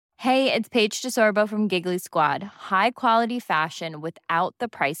Hey, it's Paige DeSorbo from Giggly Squad. High quality fashion without the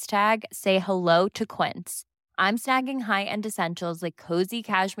price tag. Say hello to Quince. I'm snagging high-end essentials like cozy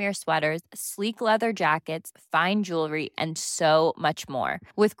cashmere sweaters, sleek leather jackets, fine jewelry, and so much more.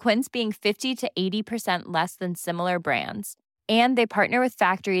 With Quince being 50 to 80% less than similar brands. And they partner with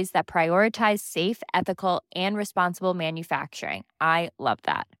factories that prioritize safe, ethical, and responsible manufacturing. I love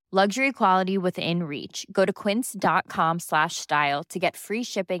that. Luxury quality within reach. Go to quince.com/style to get free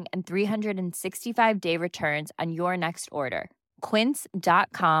shipping and 365-day returns on your next order.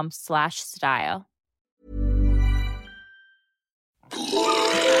 Quince.com/style.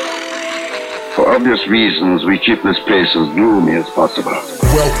 For obvious reasons, we keep this place as gloomy as possible.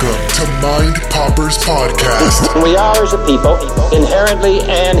 Welcome to Mind Poppers Podcast. We are, as a people, inherently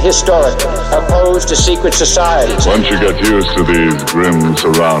and historically opposed to secret societies. Once you get used to these grim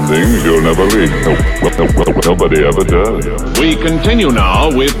surroundings, you'll never leave. Nobody ever does. We continue now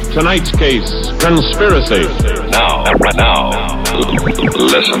with tonight's case, Conspiracy. Now,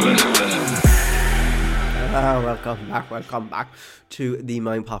 listen. Welcome back to the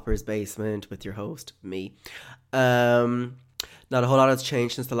Mind Poppers Basement with your host, me. Not a whole lot has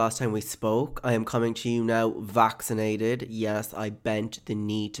changed since the last time we spoke. I am coming to you now vaccinated. Yes, I bent the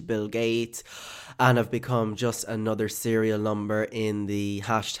knee to Bill Gates and have become just another serial number in the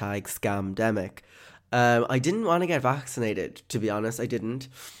hashtag scamdemic. I didn't want to get vaccinated, to be honest. I didn't.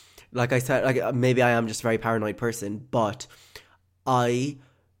 Like I said, maybe I am just a very paranoid person, but I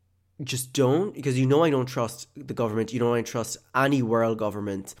just don't, because I don't trust the government, I don't trust any world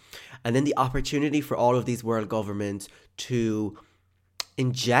government, and then the opportunity for all of these world governments to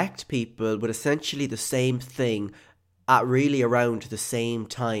inject people with essentially the same thing at really around the same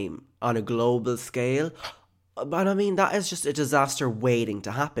time on a global scale, but I mean, that is just a disaster waiting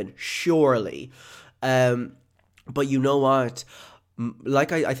to happen, surely. But you know what?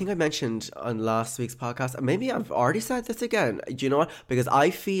 Like I think I mentioned on last week's podcast, maybe I've already said this again. Do you know what? Because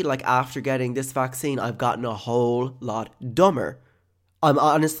I feel like after getting this vaccine, I've gotten a whole lot dumber.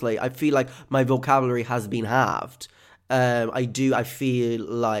 I feel like my vocabulary has been halved. I feel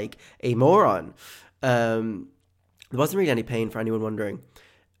like a moron. There wasn't really any pain for anyone wondering.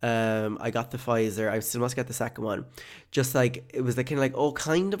 I got the Pfizer. I still must get the second one. Just like, it was like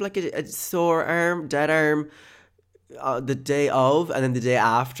kind of like a sore arm, dead arm. The day of, and then the day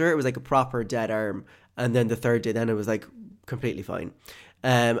after, it was like a proper dead arm, and then the third day, then it was like completely fine.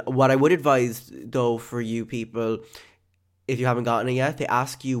 What I would advise though for you people, if you haven't gotten it yet, they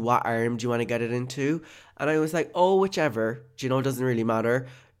ask you what arm do you want to get it into, and I was like, whichever, it doesn't really matter.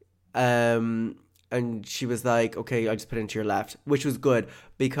 And she was like, okay, I'll just put it into your left, which was good,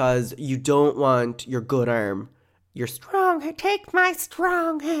 because you don't want your good arm, your strong, take my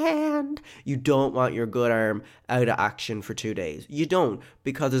strong hand. You don't want your good arm out of action for 2 days. You don't,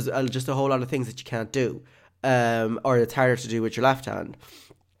 because there's just a whole lot of things that you can't do, or it's harder to do with your left hand.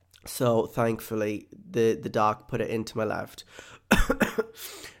 So thankfully, the doc put it into my left.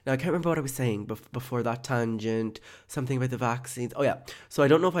 Now I can't remember what I was saying before that tangent. Something about the vaccines. Oh yeah. So I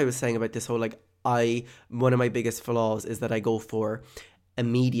don't know if I was saying about this whole one of my biggest flaws is that I go for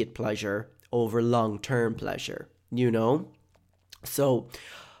immediate pleasure over long-term pleasure. So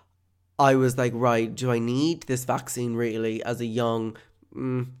I was like, right, do I need this vaccine really as a young,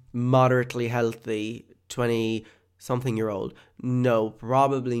 moderately healthy 20-something-year-old? No,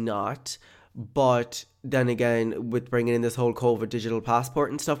 probably not. But then again, with bringing in this whole COVID digital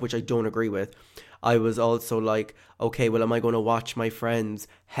passport and stuff, which I don't agree with, I was also like, okay, well, am I going to watch my friends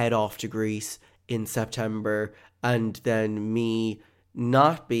head off to Greece in September and then me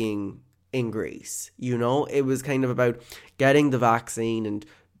not being in Greece? It was kind of about getting the vaccine and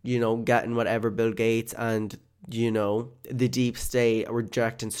getting whatever Bill Gates and the deep state are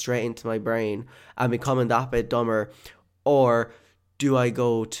injecting straight into my brain and becoming that bit dumber. Or do I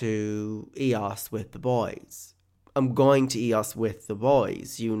go to EOS with the boys? I'm going to EOS with the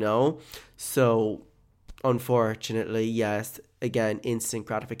boys, So unfortunately, yes, again, instant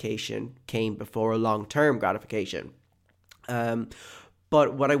gratification came before a long-term gratification.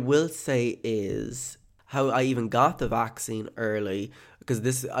 But what I will say is how I even got the vaccine early,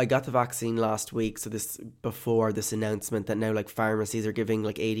 because I got the vaccine last week, so this before this announcement that now pharmacies are giving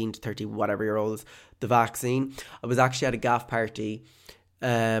 18 to 30 whatever year olds the vaccine. I was actually at a gaff party,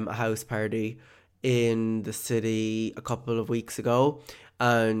 a house party in the city a couple of weeks ago,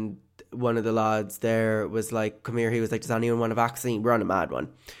 and one of the lads there was like, come here, he was like, does anyone want a vaccine? We're on a mad one.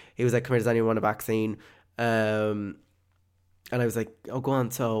 He was like, come here, does anyone want a vaccine? And I was like, oh, go on.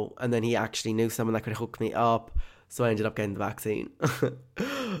 So, and then he actually knew someone that could hook me up. So I ended up getting the vaccine.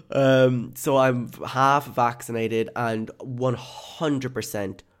 So I'm half vaccinated and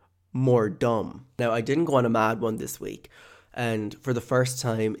 100% more dumb. Now, I didn't go on a mad one this week, and for the first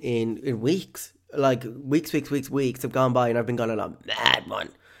time in weeks, like weeks have gone by, and I've been going on a mad one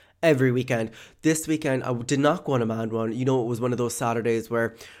every weekend. This weekend, I did not go on a mad one. You know, it was one of those Saturdays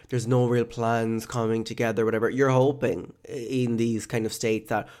where there's no real plans coming together, whatever. You're hoping in these kind of states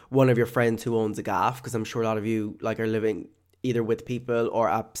that one of your friends who owns a gaff, because I'm sure a lot of you like are living either with people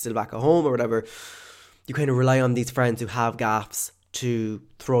or still back at home or whatever, you kind of rely on these friends who have gaffs to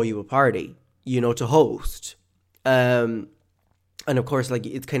throw you a party, you know, to host. And of course, like,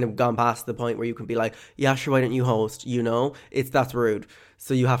 it's kind of gone past the point where you can be like, yeah, sure, why don't you host? You know, that's rude.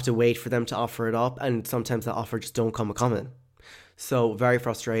 So you have to wait for them to offer it up. And sometimes the offer just don't come a coming. So very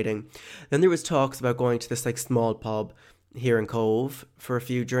frustrating. Then there was talks about going to this like small pub here in Cove for a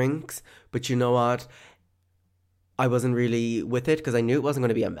few drinks. But you know what? I wasn't really with it because I knew it wasn't going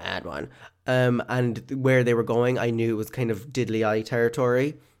to be a mad one. And where they were going, I knew it was kind of diddly eye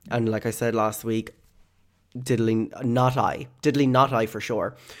territory. And like I said last week, diddly not eye for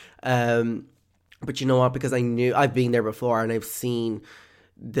sure. But you know what? Because I knew I've been there before and I've seen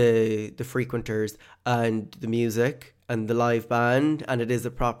the frequenters and the music and the live band, and it is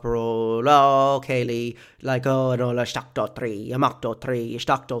a proper old, oh, Kaylee, like, oh, no, la Stacto 3, Amacto 3,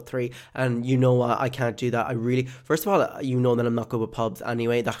 Stacto 3, and you know what, I can't do that. I really, first of all, you know that I'm not good with pubs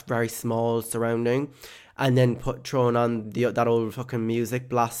anyway, that very small surrounding, and then throwing on that old fucking music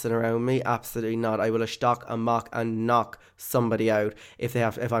blasting around me, absolutely not. I will stock and mock and knock somebody out if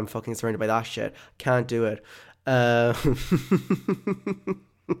I'm fucking surrounded by that shit. Can't do it.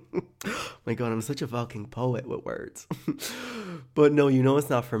 My God, I'm such a fucking poet with words. But no, you know it's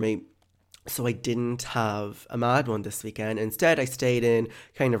not for me. So I didn't have a mad one this weekend. Instead, I stayed in,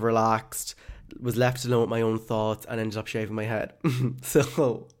 kind of relaxed, was left alone with my own thoughts, and ended up shaving my head.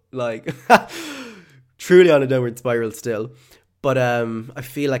 So, like, truly on a downward spiral still. But I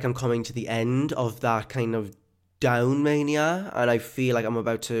feel like I'm coming to the end of that kind of down mania, and I feel like I'm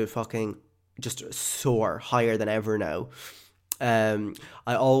about to fucking just soar higher than ever now.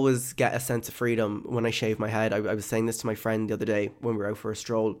 I always get a sense of freedom when I shave my head. I was saying this to my friend the other day when we were out for a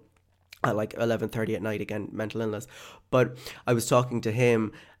stroll at like 11:30 at night, again, mental illness. But I was talking to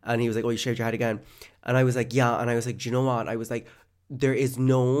him and he was like, oh, you shaved your head again? And I was like, yeah. And I was like, do you know what? I was like, there is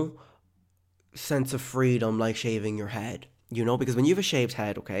no sense of freedom like shaving your head, you know, because when you have a shaved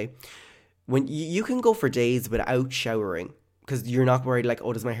head, okay, when you can go for days without showering because you're not worried like,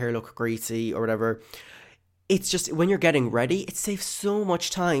 oh, does my hair look greasy or whatever. It's just when you're getting ready, it saves so much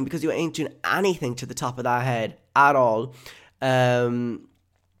time because you ain't doing anything to the top of that head at all.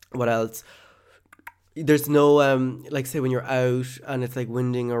 What else? There's no, like, say when you're out and it's like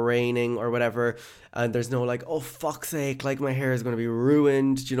winding or raining or whatever, and there's no like, oh, fuck's sake, like my hair is going to be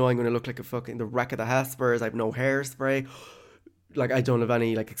ruined. You know, I'm going to look like a fucking the wreck of the Hespers. I have no hairspray. Like, I don't have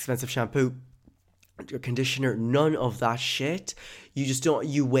any like expensive shampoo, your conditioner, none of that shit. You just don't,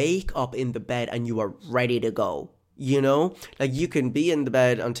 you wake up in the bed and you are ready to go, you know, like you can be in the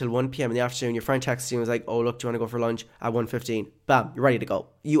bed until 1 p.m. in the afternoon, your friend texts you and is like, oh look, do you want to go for lunch at 1:15? Bam, you're ready to go,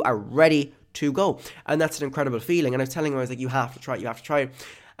 you are ready to go. And that's an incredible feeling. And I was telling him, I was like, you have to try it.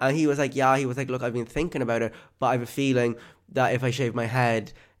 And he was like, yeah, he was like, look, I've been thinking about it, but I have a feeling that if I shave my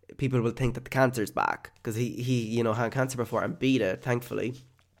head, people will think that the cancer's back, because he you know, had cancer before and beat it, thankfully.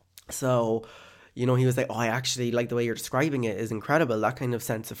 So, you know, he was like, oh, I actually like the way you're describing it is incredible, that kind of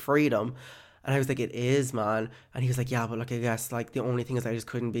sense of freedom. And I was like, it is, man. And he was like, yeah, but like, I guess like the only thing is I just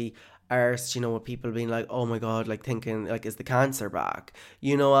couldn't be arsed, you know, with people being like, oh my God, like thinking like, is the cancer back?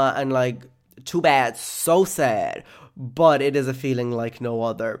 You know, and like, too bad, so sad, but it is a feeling like no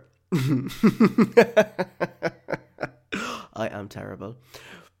other. I am terrible.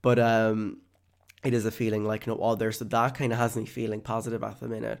 But it is a feeling like no other. So that kind of has me feeling positive at the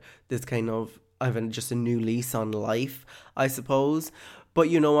minute. This kind of, I've just a new lease on life, I suppose. But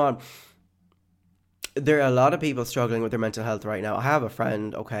you know what? There are a lot of people struggling with their mental health right now. I have a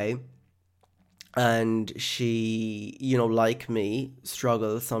friend, okay, and she, you know, like me,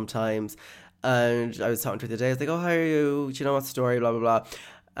 struggles sometimes. And I was talking to her the other day. I was like, oh, how are you? Do you know what story? Blah, blah, blah.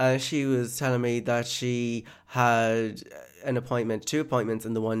 And she was telling me that she had two appointments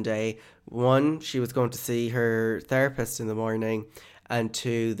in the one day. One, she was going to see her therapist in the morning, and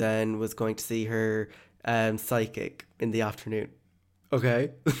two, then was going to see her psychic in the afternoon.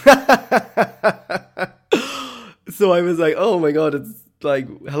 Okay. So I was like, oh my God, it's like,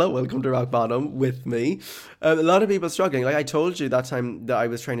 hello, welcome to Rock Bottom with me. A lot of people struggling. Like I told you that time that I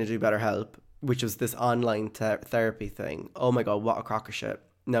was trying to do BetterHelp, which was this online therapy thing. Oh my God, what a crock of shit.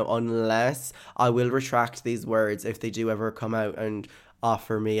 Now, unless I will retract these words if they do ever come out and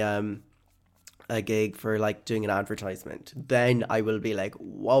offer me a gig for like doing an advertisement, then I will be like,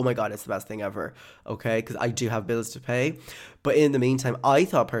 oh my God, it's the best thing ever. Okay. Because I do have bills to pay. But in the meantime, I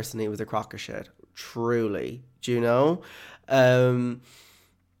thought personally it was a crock of shit. Truly. Do you know? And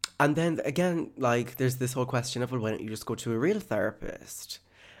then again, like there's this whole question of, well, why don't you just go to a real therapist?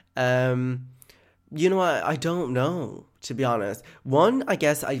 You know what? I don't know, to be honest. One, I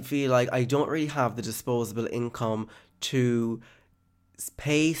guess I feel like I don't really have the disposable income to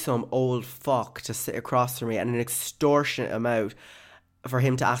pay some old fuck to sit across from me and an extortionate amount for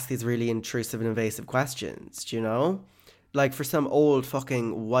him to ask these really intrusive and invasive questions, do you know? Like for some old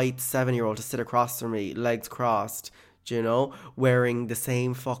fucking white 7-year-old to sit across from me, legs crossed, do you know, wearing the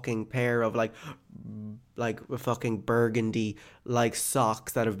same fucking pair of like fucking burgundy like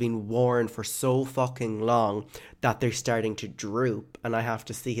socks that have been worn for so fucking long that they're starting to droop, and I have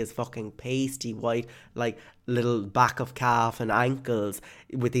to see his fucking pasty white like little back of calf and ankles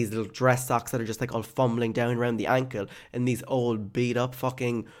with these little dress socks that are just like all fumbling down around the ankle, and these old beat up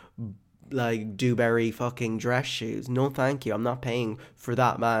fucking like Dewberry fucking dress shoes. No thank you, I'm not paying for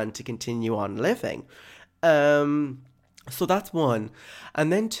that man to continue on living. So that's one.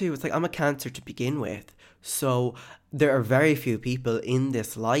 And then two, it's like I'm a Cancer to begin with. So there are very few people in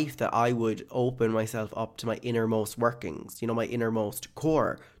this life that I would open myself up to my innermost workings, you know, my innermost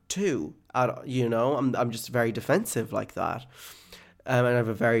core to. You know, I'm just very defensive like that. And I have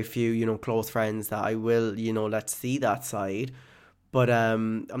a very few, you know, close friends that I will, you know, let see that side. But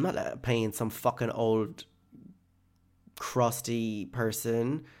I'm not paying some fucking old crusty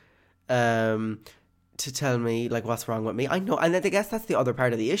person to tell me like what's wrong with me. I know, and I guess that's the other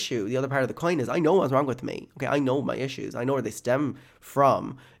part of the issue. The other part of the coin is I know what's wrong with me. Okay, I know my issues. I know where they stem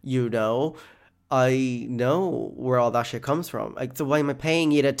from. You know, I know where all that shit comes from. Like, so why am I paying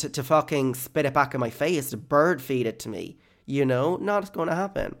you to fucking spit it back in my face, to bird feed it to me? You know, not going to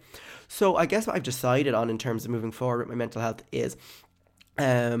happen. So I guess what I've decided on in terms of moving forward with my mental health is,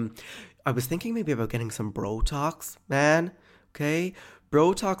 I was thinking maybe about getting some Botox, man. Okay.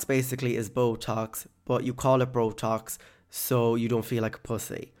 Botox basically is Botox, but you call it Botox so you don't feel like a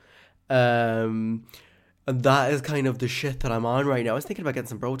pussy. And that is kind of the shit that I'm on right now. I was thinking about getting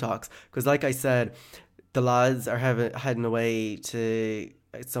some Botox because, like I said, the lads are heading away to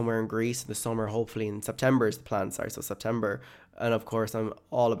somewhere in Greece in the summer. Hopefully in September is the plan. So September. And of course, I'm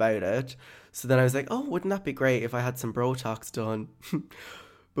all about it. So then I was like, oh, wouldn't that be great if I had some Botox done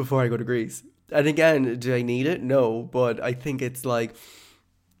before I go to Greece? And again, do I need it? No, but I think it's like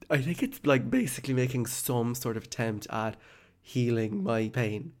basically making some sort of attempt at healing my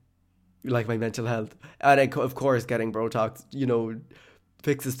pain, like my mental health. And of course, getting Botox, you know,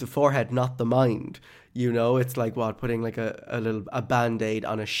 fixes the forehead, not the mind. You know, it's like what, putting like a Band-Aid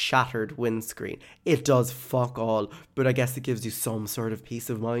on a shattered windscreen. It does fuck all, but I guess it gives you some sort of peace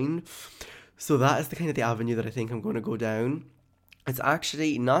of mind. So that is the kind of the avenue that I think I'm going to go down. It's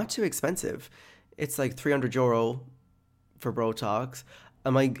actually not too expensive. It's like €300 for Botox.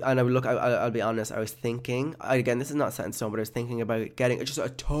 I'll be honest, I was thinking, again, this is not set in stone, but I was thinking about getting just a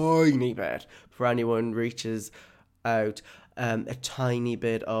tiny bit, for anyone reaches out, a tiny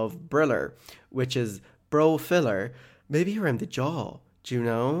bit of Briller, which is bro filler, maybe around the jaw, do you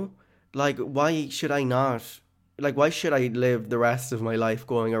know? Like, why should I live the rest of my life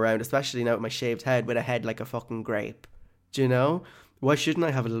going around, especially now with my shaved head, with a head like a fucking grape, do you know? Why shouldn't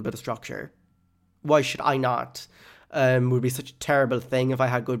I have a little bit of structure? Why should I not? Would be such a terrible thing if I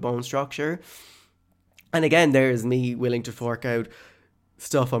had good bone structure. And again, there's me willing to fork out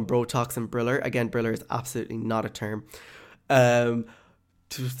stuff on Botox and Briller. Again, Briller is absolutely not a term.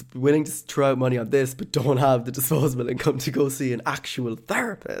 Willing to throw out money on this, but don't have the disposable income to go see an actual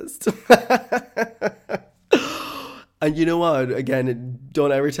therapist. And you know what? Again,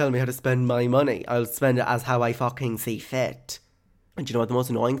 don't ever tell me how to spend my money. I'll spend it as how I fucking see fit. And you know what the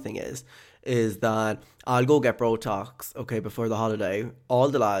most annoying thing is that I'll go get Botox, okay, before the holiday. All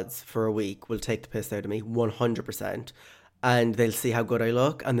the lads for a week will take the piss out of me, 100%. And they'll see how good I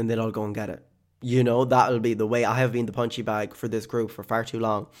look, and then they'll all go and get it. You know, that'll be the way. I have been the punchy bag for this group for far too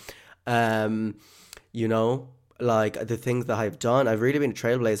long. You know, like the things that I've done, I've really been a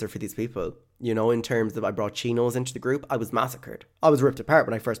trailblazer for these people. You know, in terms of I brought chinos into the group, I was massacred. I was ripped apart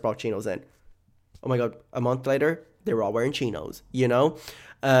when I first brought chinos in. Oh my God, a month later, they were all wearing chinos, you know?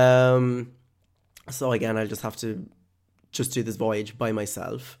 So again, I'll just have to just do this voyage by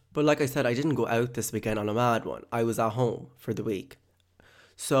myself. But like I said, I didn't go out this weekend on a mad one. I was at home for the week.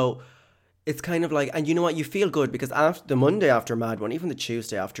 So it's kind of like, and you know what, you feel good because after the Monday after Mad One, even the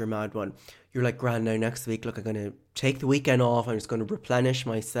Tuesday after Mad One, you're like, grand, now next week, look, I'm going to take the weekend off, I'm just going to replenish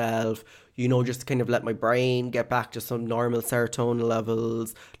myself, you know, just kind of let my brain get back to some normal serotonin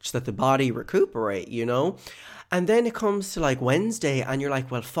levels, just let the body recuperate, you know. And then it comes to like Wednesday and you're like,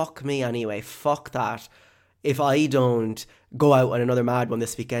 well, fuck me anyway, fuck that. If I don't go out on another Mad One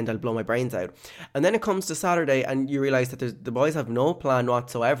this weekend, I'll blow my brains out. And then it comes to Saturday and you realise that the boys have no plan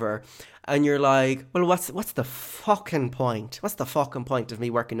whatsoever. And you're like, well, what's the fucking point? What's the fucking point of me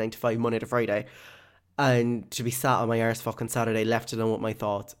working 9 to 5 Monday to Friday and to be sat on my arse fucking Saturday left alone with my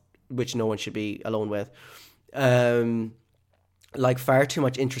thoughts, which no one should be alone with. Like far too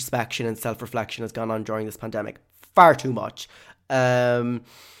much introspection and self-reflection has gone on during this pandemic. Far too much.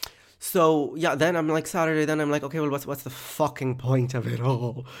 So yeah, then I'm like Saturday, then I'm like, okay, well, what's the fucking point of it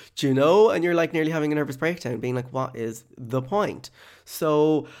all? Do you know? And you're like nearly having a nervous breakdown, being like, what is the point?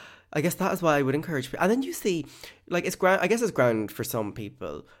 So I guess that is why I would encourage people. And then you see, like, it's grand. I guess it's grand for some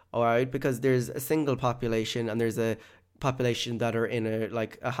people, all right, because there's a single population and there's a population that are in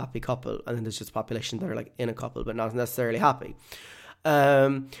a happy couple, and then there's just population that are like in a couple but not necessarily happy.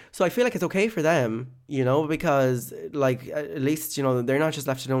 So I feel like it's okay for them, you know, because like at least, you know, they're not just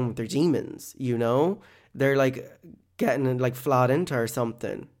left alone with their demons, you know, they're like getting like flat into or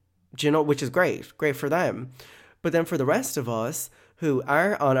something, do you know, which is great for them. But then for the rest of us who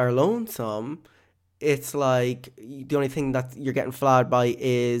are on our lonesome, it's like the only thing that you're getting flayed by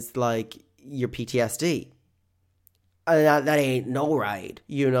is like your PTSD. And that ain't no ride,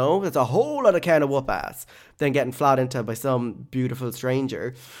 you know? That's a whole other kind of whoop ass than getting flat into by some beautiful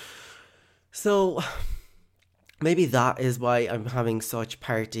stranger. So maybe that is why I'm having such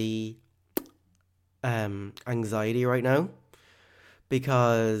party anxiety right now.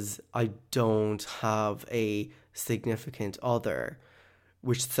 Because I don't have a significant other,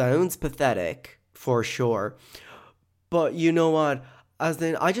 which sounds pathetic for sure. But you know what? As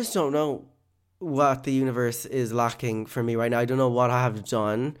in, I just don't know what the universe is lacking for me right now. I don't know what I have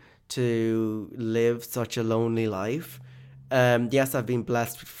done to live such a lonely life. Yes, I've been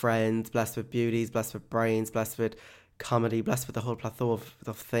blessed with friends, blessed with beauties, blessed with brains, blessed with comedy, blessed with the whole plateau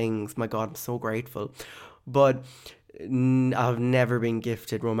of things. My God, I'm so grateful. But I've never been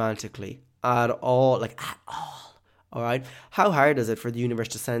gifted romantically at all, like at all. All right. How hard is it for the universe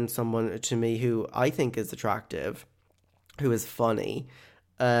to send someone to me who I think is attractive, who is funny,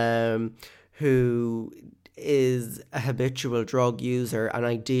 who is a habitual drug user and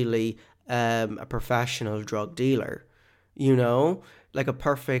ideally a professional drug dealer, you know, like a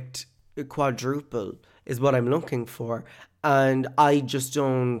perfect quadruple is what I'm looking for. And I just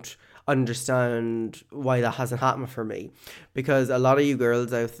don't understand why that hasn't happened for me, because a lot of you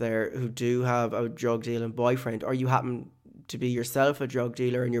girls out there who do have a drug dealing boyfriend, or you happen to be yourself a drug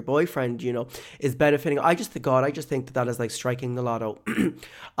dealer and your boyfriend, you know, is benefiting. I just think that is like striking the lotto.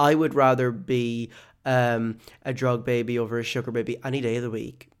 I would rather be a drug baby over a sugar baby any day of the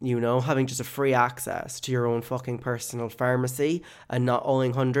week, you know, having just a free access to your own fucking personal pharmacy and not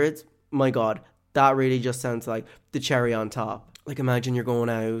owing hundreds. My God, that really just sounds like the cherry on top. Like, imagine you're going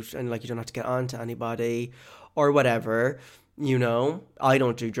out and like you don't have to get on to anybody or whatever. You know, I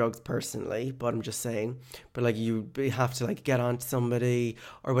don't do drugs personally, but I'm just saying. But like, you have to like get on to somebody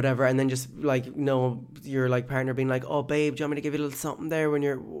or whatever, and then just like, you know, your like partner being like, "Oh, babe, do you want me to give you a little something there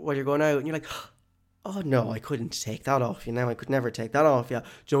while you're going out?" And you're like, "Oh no, I couldn't take that off you. Now I could never take that off you." Do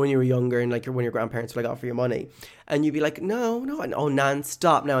you know when you were younger and like when your grandparents would like offer you money, and you'd be like, "No, and oh, Nan,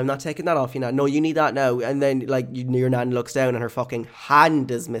 stop now! I'm not taking that off you now. No, you need that now." And then like your Nan looks down and her fucking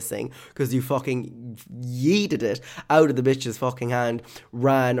hand is missing because you fucking yeeted it out of the bitch's fucking hand.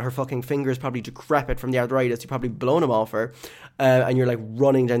 Ran, her fucking fingers probably decrepit from the arthritis. You probably blown them off her, and you're like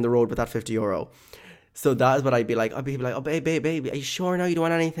running down the road with that €50. So that is what I'd be like. I'd be like, "Oh, babe, are you sure now you don't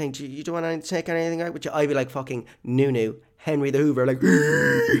want anything? You don't want to take anything out with you?" I'd be like fucking Nunu, Henry the Hoover, like,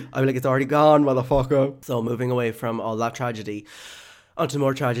 I'd be like, "It's already gone, motherfucker." So moving away from all that tragedy onto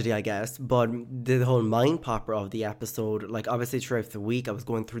more tragedy, I guess. But the whole mind popper of the episode, like obviously throughout the week, I was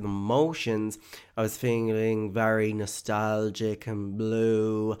going through the motions. I was feeling very nostalgic and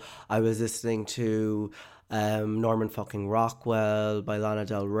blue. I was listening to Norman fucking Rockwell by Lana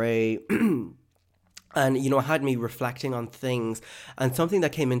Del Rey. And, you know, it had me reflecting on things. And something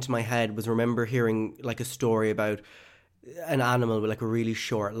that came into my head was, remember hearing like a story about an animal with like a really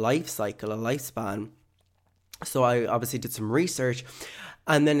short life cycle, a lifespan. So I obviously did some research.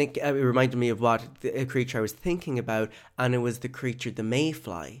 And then it reminded me of what a creature I was thinking about. And it was the creature, the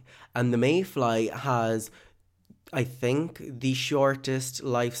mayfly. And the mayfly has, I think, the shortest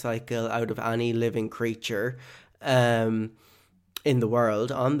life cycle out of any living creature. in the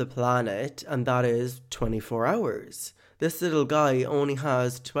world, on the planet, and that is 24 hours. This little guy only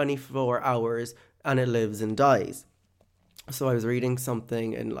has 24 hours and it lives and dies. So I was reading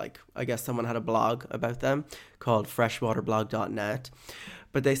something and I guess someone had a blog about them called freshwaterblog.net.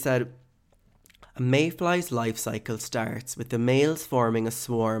 But they said, a mayfly's life cycle starts with the males forming a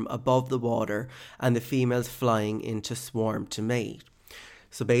swarm above the water and the females flying into swarm to mate.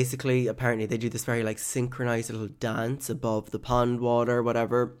 So basically, apparently they do this very synchronized little dance above the pond water,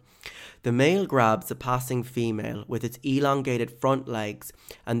 whatever. The male grabs a passing female with its elongated front legs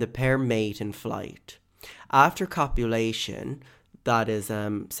and the pair mate in flight. After copulation, that is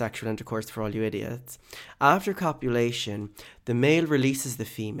sexual intercourse for all you idiots. After copulation, the male releases the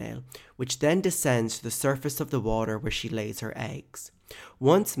female, which then descends to the surface of the water where she lays her eggs.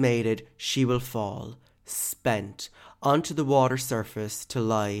 Once mated, she will fall, spent, onto the water surface to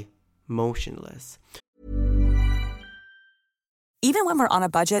lie motionless. Even when we're on a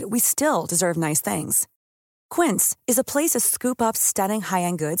budget, we still deserve nice things. Quince is a place to scoop up stunning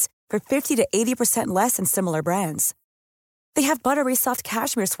high-end goods for 50 to 80% less than similar brands. They have buttery soft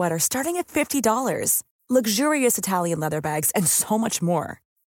cashmere sweaters starting at $50, luxurious Italian leather bags, and so much more.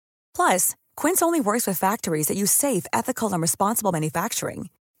 Plus, Quince only works with factories that use safe, ethical, and responsible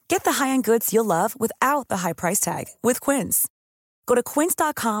manufacturing. Get the high-end goods you'll love without the high price tag with Quince. Go to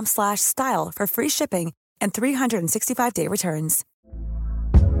quince.com/style for free shipping and 365-day returns.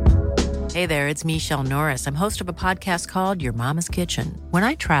 Hey there, it's Michelle Norris. I'm host of a podcast called Your Mama's Kitchen. When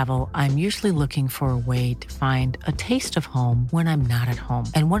I travel, I'm usually looking for a way to find a taste of home when I'm not at home.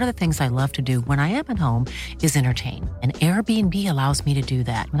 And one of the things I love to do when I am at home is entertain. And Airbnb allows me to do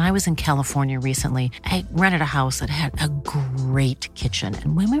that. When I was in California recently, I rented a house that had a great kitchen.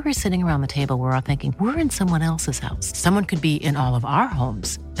 And when we were sitting around the table, we were all thinking, we're in someone else's house. Someone could be in all of our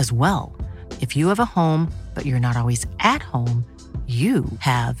homes as well. If you have a home, but you're not always at home, you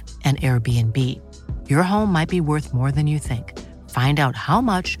have an Airbnb. Your home might be worth more than you think. Find out how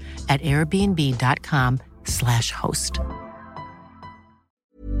much at airbnb.com/host.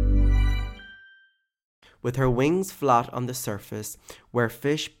 With her wings flat on the surface, where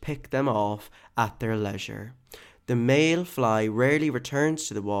fish pick them off at their leisure. The male fly rarely returns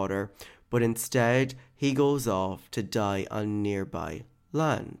to the water, but instead he goes off to die on nearby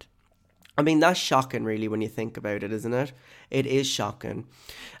land. I mean, that's shocking, really, when you think about it, isn't it? It is shocking.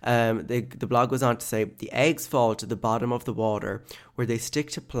 The blog goes on to say, the eggs fall to the bottom of the water, where they stick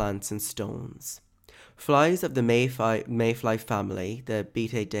to plants and stones. Flies of the mayfly family, the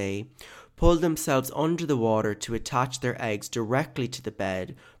Betidae, pull themselves under the water to attach their eggs directly to the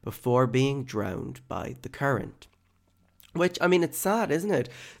bed before being drowned by the current. Which, I mean, it's sad, isn't it?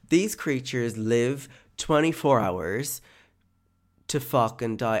 These creatures live 24 hours to fuck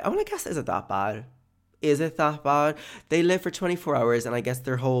and die. I mean, I guess, is it that bad? Is it that bad? They live for 24 hours, and I guess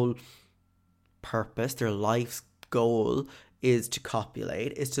their whole purpose, their life's goal, is to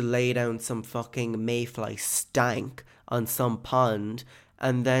copulate, is to lay down some fucking mayfly stank on some pond,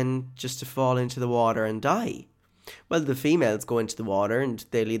 and then just to fall into the water and die. Well, the females go into the water, and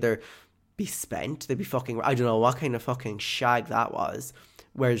they'll either be spent, they'll be fucking, I don't know what kind of fucking shag that was,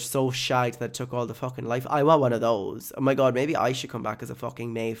 where it's so shagged that it took all the fucking life. I want one of those. Oh my god, maybe I should come back as a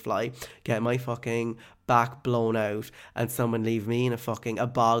fucking mayfly, get my fucking back blown out, and someone leave me in a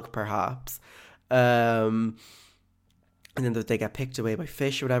bog perhaps. And then they get picked away by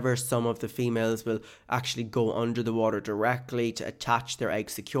fish or whatever. Some of the females will actually go under the water directly to attach their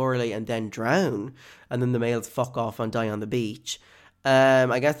eggs securely and then drown. And then the males fuck off and die on the beach.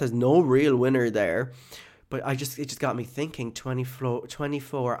 I guess there's no real winner there. But it just got me thinking,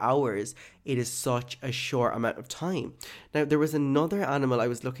 24 hours, it is such a short amount of time. Now, there was another animal I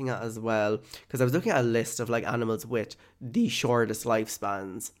was looking at as well, because I was looking at a list of animals with the shortest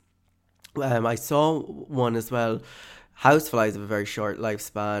lifespans. I saw one as well. Houseflies have a very short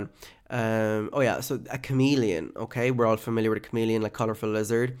lifespan. So a chameleon, okay? We're all familiar with a chameleon, like colourful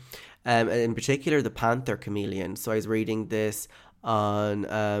lizard. In particular, the panther chameleon. So I was reading this on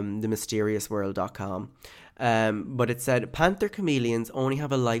themysteriousworld.com. But it said panther chameleons only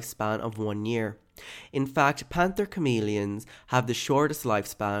have a lifespan of 1 year. In fact, panther chameleons have the shortest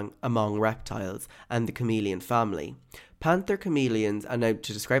lifespan among reptiles and the chameleon family. Panther chameleons, and now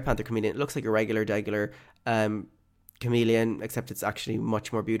to describe panther chameleon, it looks like a regular chameleon, except it's actually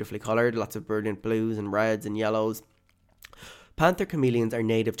much more beautifully coloured, lots of brilliant blues and reds and yellows. Panther chameleons are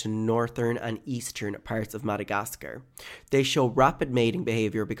native to northern and eastern parts of Madagascar. They show rapid mating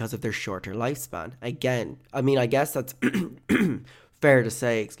behaviour because of their shorter lifespan. Again, I mean, I guess that's fair to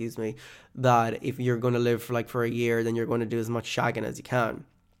say, that if you're going to live for a year, then you're going to do as much shagging as you can.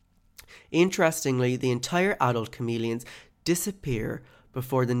 Interestingly, the entire adult chameleons disappear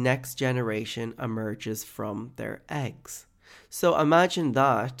before the next generation emerges from their eggs. So imagine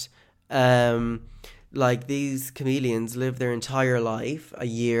that, like these chameleons live their entire life, a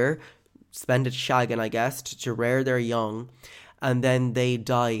year, spend it shagging, I guess, to rear their young, and then they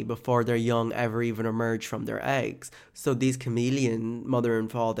die before their young ever even emerge from their eggs. So these chameleon mother and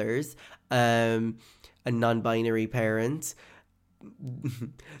fathers, and non-binary parents,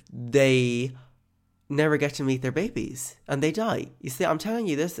 they never get to meet their babies and they die. You see, I'm telling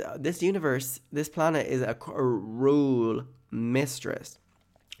you, this universe, this planet is a cruel mistress.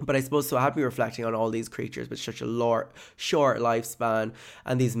 But I suppose so I have been reflecting on all these creatures with such a short lifespan,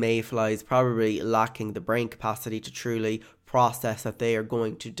 and these mayflies probably lacking the brain capacity to truly process that they are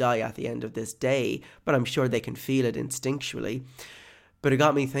going to die at the end of this day, but I'm sure they can feel it instinctually. But it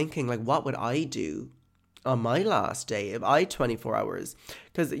got me thinking, like, what would I do on my last day if I had 24 hours?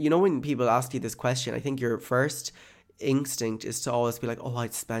 Because, you know, when people ask you this question, I think your first instinct is to always be like, oh,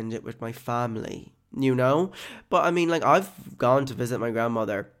 I'd spend it with my family, you know? But I mean, like, I've gone to visit my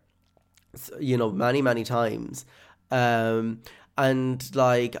grandmother, you know, many times. And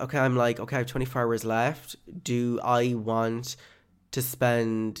like, okay, I'm like, okay, I have 24 hours left. Do I want to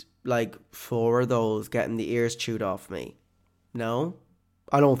spend like 4 of those getting the ears chewed off me? No,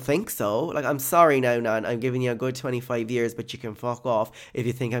 I don't think so. Like, I'm sorry now, Nan, I'm giving you a good 25 years, but you can fuck off if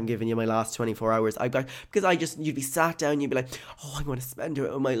you think I'm giving you my last 24 hours. You'd be sat down, you'd be like, oh, I'm going to spend it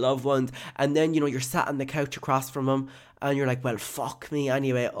with my loved ones. And then, you know, you're sat on the couch across from them and you're like, well, fuck me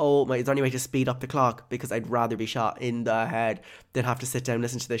anyway. Is there any way to speed up the clock? Because I'd rather be shot in the head than have to sit down and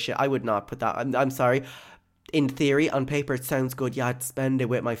listen to this shit. I would not put that. I'm sorry. In theory, on paper, it sounds good. Yeah, I'd spend it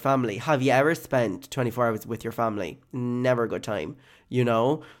with my family. Have you ever spent 24 hours with your family? Never a good time, you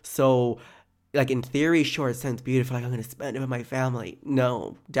know? So, like, in theory, sure, it sounds beautiful. Like, I'm going to spend it with my family.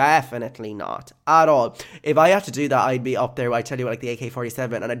 No, definitely not at all. If I had to do that, I'd be up there, I tell you, like the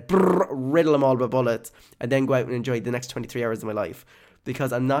AK-47, and I'd riddle them all with bullets and then go out and enjoy the next 23 hours of my life.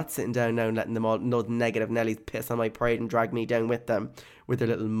 Because I'm not sitting down now and letting them all, those negative Nellies, piss on my parade and drag me down with them with their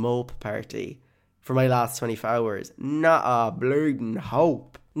little mope party for my last 24 hours. Not a bleeding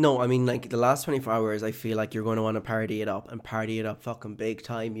hope. No, I mean, like, the last 24 hours, I feel like you're going to want to party it up fucking big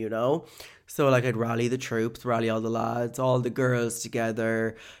time, you know? So, like, I'd rally the troops, rally all the lads, all the girls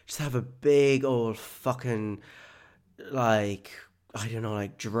together, just have a big old fucking, like, I don't know,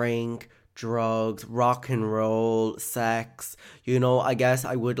 like, drink, drugs, rock and roll, sex, you know? I guess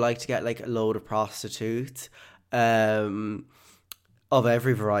I would like to get, like, a load of prostitutes, of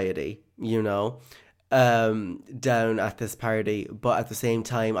every variety, you know, down at this party. But at the same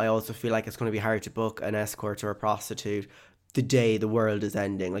time, I also feel like it's going to be hard to book an escort or a prostitute the day the world is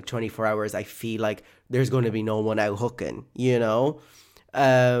ending. Like 24 hours, I feel like there's going to be no one out hooking, you know.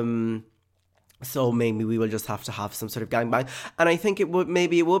 So maybe we will just have to have some sort of gangbang. And I think it would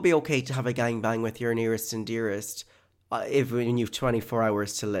be okay to have a gangbang with your nearest and dearest when you've 24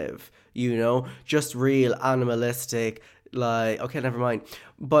 hours to live, you know, just real animalistic. Like, okay, never mind.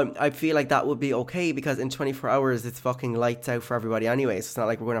 But I feel like that would be okay because in 24 hours, it's fucking lights out for everybody anyway. So it's not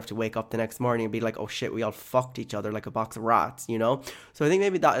like we're going to have to wake up the next morning and be like, oh shit, we all fucked each other like a box of rats, you know? So I think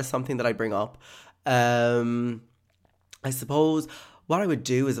maybe that is something that I bring up. I suppose what I would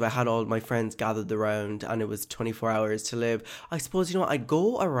do is if I had all my friends gathered around and it was 24 hours to live, I suppose, you know, I'd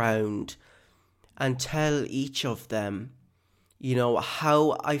go around and tell each of them, you know,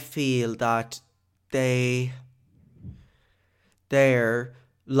 how I feel that their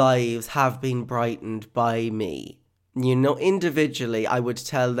lives have been brightened by me. You know, individually, I would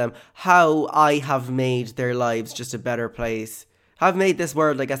tell them how I have made their lives just a better place. I've made this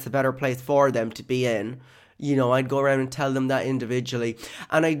world, I guess, a better place for them to be in. You know, I'd go around and tell them that individually.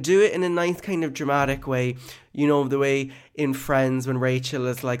 And I do it in a nice kind of dramatic way. You know, the way in Friends when Rachel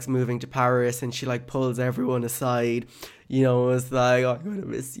is like moving to Paris and she like pulls everyone aside. You know, it's like, oh, I'm going to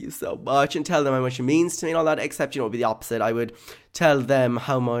miss you so much, and tell them how much it means to me and all that, except, you know, it would be the opposite. I would tell them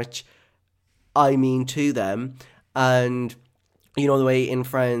how much I mean to them. And, you know, the way in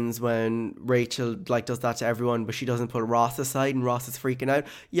Friends when Rachel, like, does that to everyone, but she doesn't pull Ross aside and Ross is freaking out.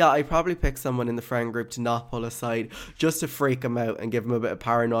 Yeah, I'd probably pick someone in the friend group to not pull aside just to freak him out and give him a bit of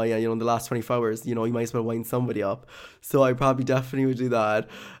paranoia. You know, in the last 24 hours, you know, you might as well wind somebody up. So I probably definitely would do that.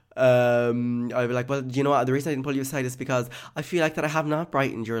 I'd be like, well, you know what, the reason I didn't pull you aside is because I feel like that I have not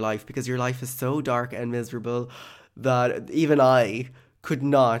brightened your life, because your life is so dark and miserable that even I could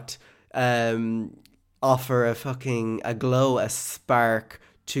not offer a glow, a spark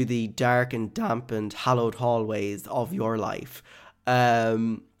to the dark and dampened hallowed hallways of your life.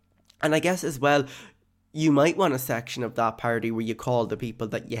 And I guess as well, you might want a section of that party where you call the people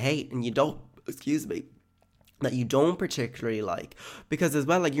that you hate and you don't that you don't particularly like, because as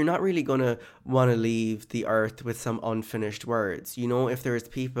well, like, you're not really gonna want to leave the earth with some unfinished words, you know. If there's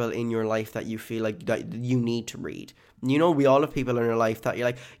people in your life that you feel like that you need to read, you know, we all have people in our life that you're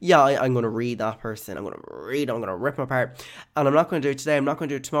like, yeah, I'm gonna read that person, I'm gonna rip them apart, and I'm not gonna do it today, I'm not gonna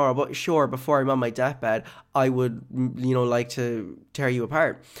do it tomorrow, but sure, before I'm on my deathbed, I would, you know, like to tear you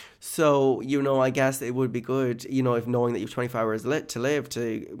apart. So, you know, I guess it would be good, you know, if knowing that you have 24 hours to live,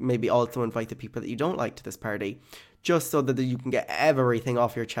 to maybe also invite the people that you don't like to this party, just so that you can get everything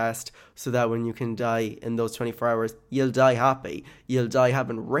off your chest, so that when you can die in those 24 hours, you'll die happy. You'll die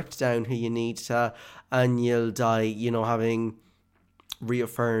having ripped down who you need to, and you'll die, you know, having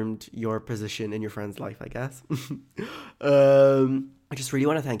reaffirmed your position in your friend's life, I guess. I just really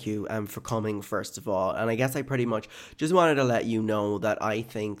want to thank you for coming, first of all. And I guess I pretty much just wanted to let you know that I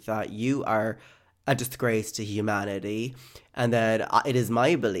think that you are a disgrace to humanity, and that it is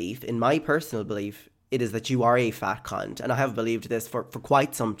my belief, in my personal belief, it is that you are a fat cunt. And I have believed this for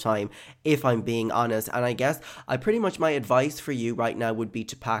quite some time, if I'm being honest. And I guess my advice for you right now would be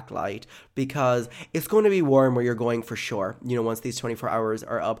to pack light, because it's going to be warm where you're going for sure. You know, once these 24 hours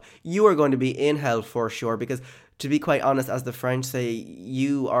are up, you are going to be in hell for sure, because to be quite honest, as the French say,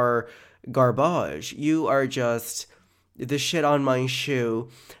 you are garbage. You are just the shit on my shoe,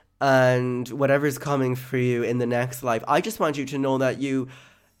 and whatever's coming for you in the next life, I just want you to know that you,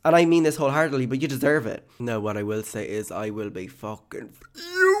 and I mean this wholeheartedly, but you deserve it. Now, what I will say is I will be fucking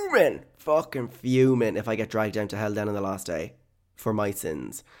fuming if I get dragged down to hell down on the last day for my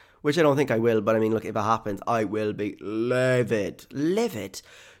sins. Which I don't think I will, but I mean, look, if it happens, I will be livid.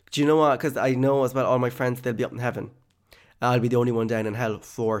 Do you know what? Because I know as well, all my friends, they'll be up in heaven. I'll be the only one down in hell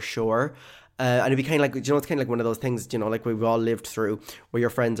for sure. And it'd be kind of like, you know, it's kind of like one of those things, you know, like we've all lived through, where your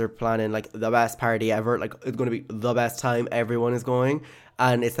friends are planning like the best party ever, like it's going to be the best time, everyone is going,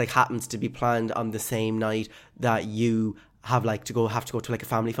 and it's like happens to be planned on the same night that you have to go to like a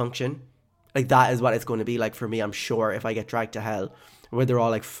family function. Like that is what it's going to be like for me, I'm sure, if I get dragged to hell, where they're all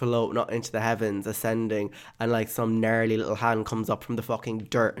like floating up into the heavens, ascending, and like some gnarly little hand comes up from the fucking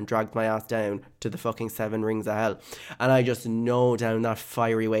dirt and drags my ass down to the fucking 7 rings of hell. And I just know down that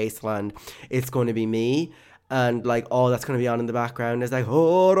fiery wasteland, it's going to be me, and like all that's going to be on in the background is like,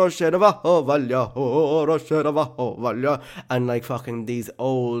 and like fucking these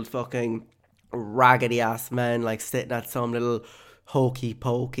old fucking raggedy ass men like sitting at some little hokey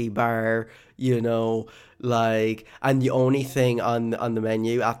pokey bar, you know, like, and the only thing on the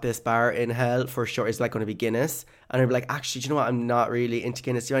menu at this bar in hell for sure is like going to be Guinness. And I'd be like, actually, do you know what, I'm not really into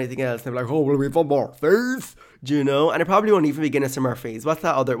Guinness, do anything else? And they're like, oh, will we have Murphy's? Do you know? And it probably won't even be Guinness or Murphy's. What's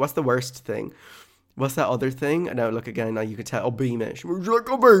the worst thing? What's that other thing? And now look again, now you can tell, Beamish. Would you like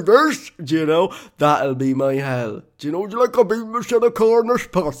a Beamish? Do you know? That'll be my hell. Do you know, would you like a Beamish and a Cornish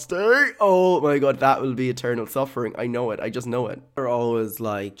pasty? Oh my god, that will be eternal suffering. I know it, I just know it. They're always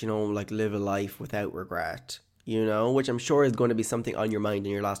like, you know, like live a life without regret, you know, which I'm sure is going to be something on your mind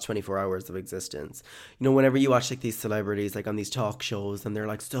in your last 24 hours of existence. You know, whenever you watch like these celebrities like on these talk shows, and they're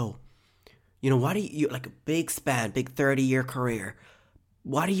like, so, you know, what do you like a big span, big 30-year career,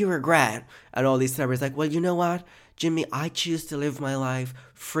 what do you regret? And all these celebrities like, well, you know what, Jimmy, I choose to live my life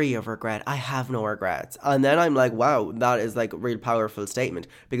free of regret. I have no regrets. And then I'm like, wow, that is like a real powerful statement,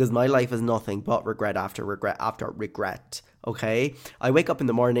 because my life is nothing but regret after regret after regret. Okay, I wake up in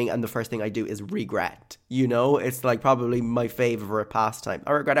the morning and the first thing I do is regret. You know, it's like probably my favorite pastime.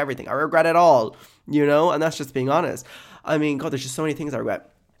 I regret everything. I regret it all. You know, and that's just being honest. I mean, God, there's just so many things I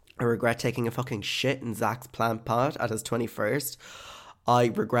regret. I regret taking a fucking shit in Zach's plant pot at his 21st.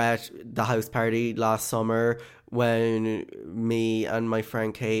 I regret the house party last summer when me and my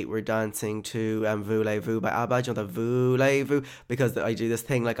friend Kate were dancing to Voulez-Vous by ABBA. Do you know the Voulez-Vous? Because I do this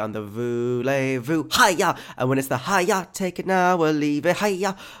thing like on the Voulez-Vous, hiya! And when it's the hiya, take it now or leave it,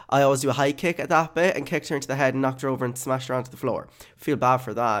 hiya, I always do a high kick at that bit and kicked her into the head and knocked her over and smashed her onto the floor. Feel bad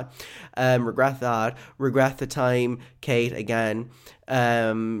for that. Regret that. Regret the time Kate, again,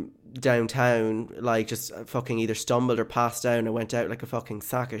 downtown, like just fucking either stumbled or passed down and went out like a fucking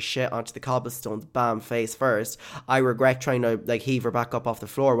sack of shit onto the cobblestones, bam, face first. I regret trying to like heave her back up off the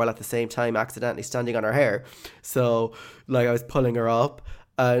floor while at the same time accidentally standing on her hair. So like I was pulling her up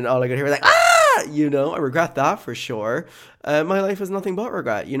and all I could hear was like, ah, you know, I regret that for sure. My life is nothing but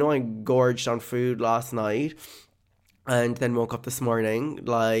regret. You know, I gorged on food last night and then woke up this morning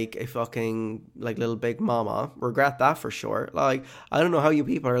like a fucking like little big mama. Regret that for sure. Like, I don't know how you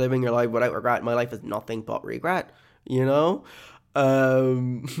people are living your life without regret. My life is nothing but regret, you know?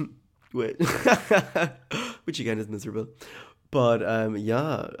 Which again is miserable. But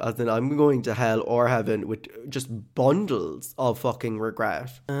yeah, as in I'm going to hell or heaven with just bundles of fucking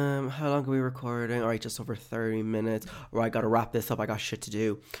regret. How long are we recording? All right, just over 30 minutes. Or I gotta wrap this up. I got shit to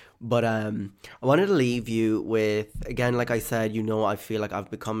do. But I wanted to leave you with, again, like I said, you know, I feel like I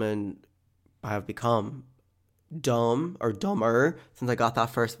have become dumb or dumber since I got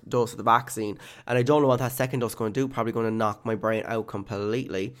that first dose of the vaccine, and I don't know what that second dose is going to do. Probably going to knock my brain out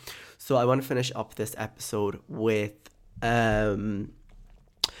completely. So I want to finish up this episode with you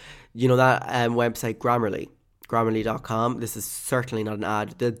know that website Grammarly.com. This is certainly not an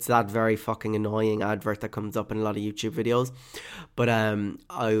ad. It's that very fucking annoying advert that comes up in a lot of YouTube videos. But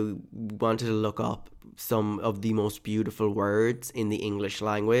I wanted to look up some of the most beautiful words in the English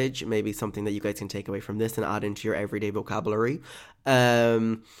language. Maybe something that you guys can take away from this and add into your everyday vocabulary.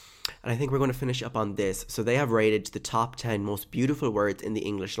 And I think we're going to finish up on this. So they have rated the top 10 most beautiful words in the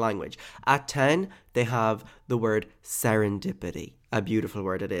English language. At 10, they have the word serendipity. A beautiful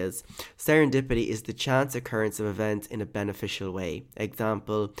word it is. Serendipity is the chance occurrence of events in a beneficial way.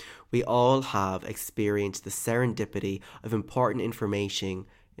 Example, we all have experienced the serendipity of important information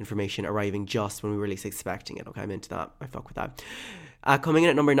arriving just when we were least expecting it. Okay, I'm into that. I fuck with that. Coming in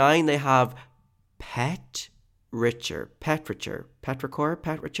at number 9, they have petrichor.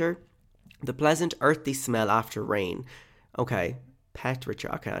 The pleasant earthy smell after rain. Okay,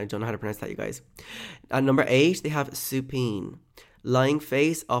 petrichor. Okay, I don't know how to pronounce that, you guys. At number 8, they have supine. Lying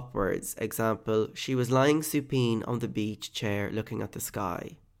face upwards. Example, she was lying supine on the beach chair looking at the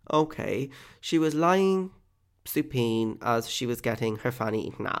sky. Okay, she was lying supine as she was getting her fanny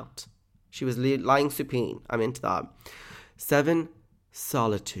eaten out. She was lying supine. I'm into that. 7,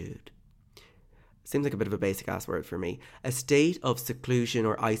 solitude. Seems like a bit of a basic ass word for me. A state of seclusion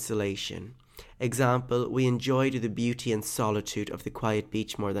or isolation. Example, we enjoyed the beauty and solitude of the quiet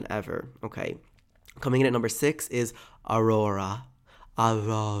beach more than ever. Okay. Coming in at number 6 is aurora.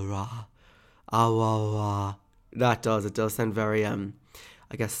 Aurora. It does sound very, I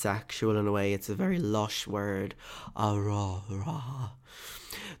guess, sexual in a way. It's a very lush word. Aurora.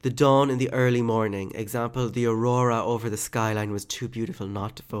 The dawn in the early morning. Example, the aurora over the skyline was too beautiful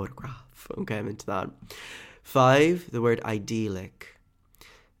not to photograph. Okay, I'm into that. 5, the word idyllic.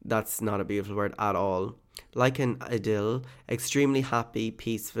 That's not a beautiful word at all. Like an idyll, extremely happy,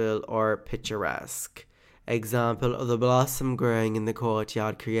 peaceful, or picturesque. Example, the blossom growing in the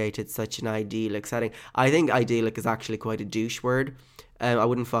courtyard created such an idyllic setting. I think idyllic is actually quite a douche word. I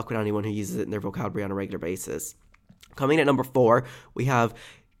wouldn't fuck with anyone who uses it in their vocabulary on a regular basis. Coming in at number 4, we have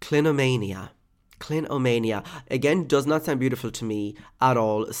clinomania. Clinomania. Again, does not sound beautiful to me at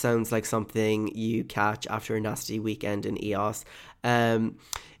all. Sounds like something you catch after a nasty weekend in EOS.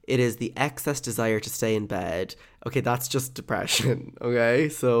 It is the excess desire to stay in bed. Okay, that's just depression. Okay,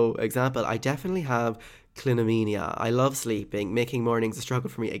 so example, I definitely have clinomania. I love sleeping. Making mornings a struggle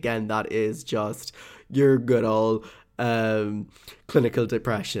for me. Again, that is just your good old clinical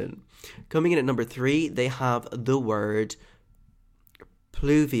depression. Coming in at number 3, they have the word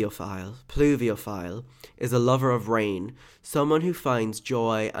pluviophile. Pluviophile is a lover of rain. Someone who finds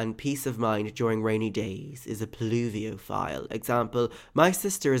joy and peace of mind during rainy days is a pluviophile. Example, my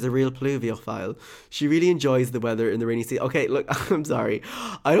sister is a real pluviophile. She really enjoys the weather in the rainy season. Okay, look, I'm sorry.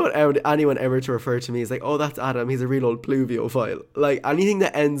 I don't want anyone ever to refer to me as like, oh, that's Adam, he's a real old pluviophile. Like, anything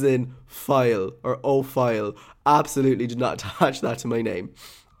that ends in phile or ophile, absolutely do not attach that to my name.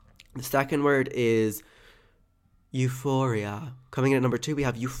 The second word is euphoria. Coming in at number 2, we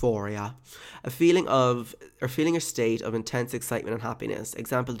have euphoria. A feeling or state of intense excitement and happiness.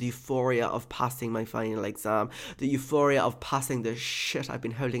 Example, the euphoria of passing my final exam. The euphoria of passing the shit I've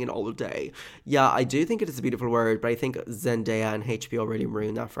been holding in all day. Yeah, I do think it is a beautiful word, but I think Zendaya and HBO really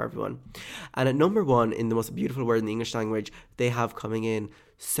ruined that for everyone. And at number 1, in the most beautiful word in the English language, they have coming in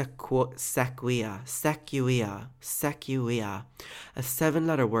sequoia, a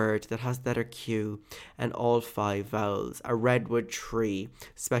 7-letter word that has letter Q and all 5 vowels. A redwood tree,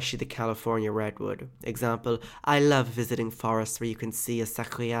 especially the California redwood. Example, I love visiting forests where you can see a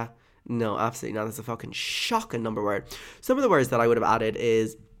sequoia. No, absolutely not. That's a fucking shocking number word. Some of the words that I would have added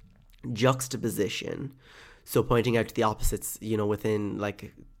is juxtaposition. So pointing out the opposites, you know, within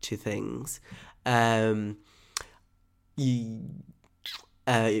like 2 things.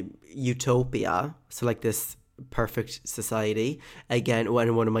 Utopia, so like this perfect society. Again, one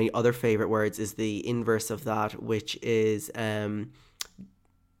of my other favorite words is the inverse of that, which is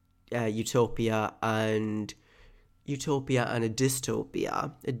utopia and a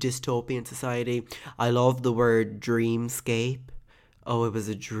dystopian society. I love the word dreamscape. Oh, it was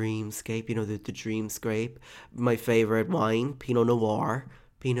a dreamscape, you know, the dreamscape. My favorite wine, Pinot Noir.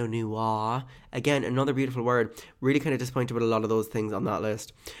 Pinot Noir. Again, another beautiful word. Really kind of disappointed with a lot of those things on that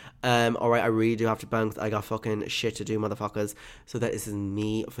list. Alright, I really do have to bounce. I got fucking shit to do, motherfuckers. So that is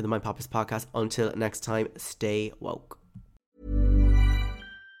me for the My Poppers podcast. Until next time, stay woke.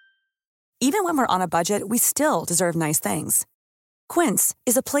 Even when we're on a budget, we still deserve nice things. Quince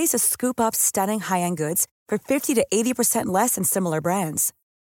is a place to scoop up stunning high-end goods for 50 to 80% less than similar brands.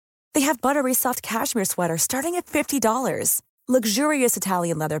 They have buttery soft cashmere sweaters starting at $50, luxurious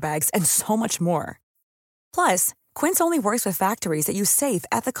Italian leather bags, and so much more. Plus, Quince only works with factories that use safe,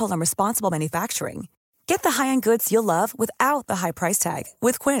 ethical, and responsible manufacturing. Get the high-end goods you'll love without the high price tag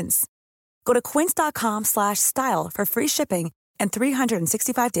with Quince. Go to quince.com/style for free shipping and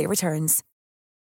 365-day returns.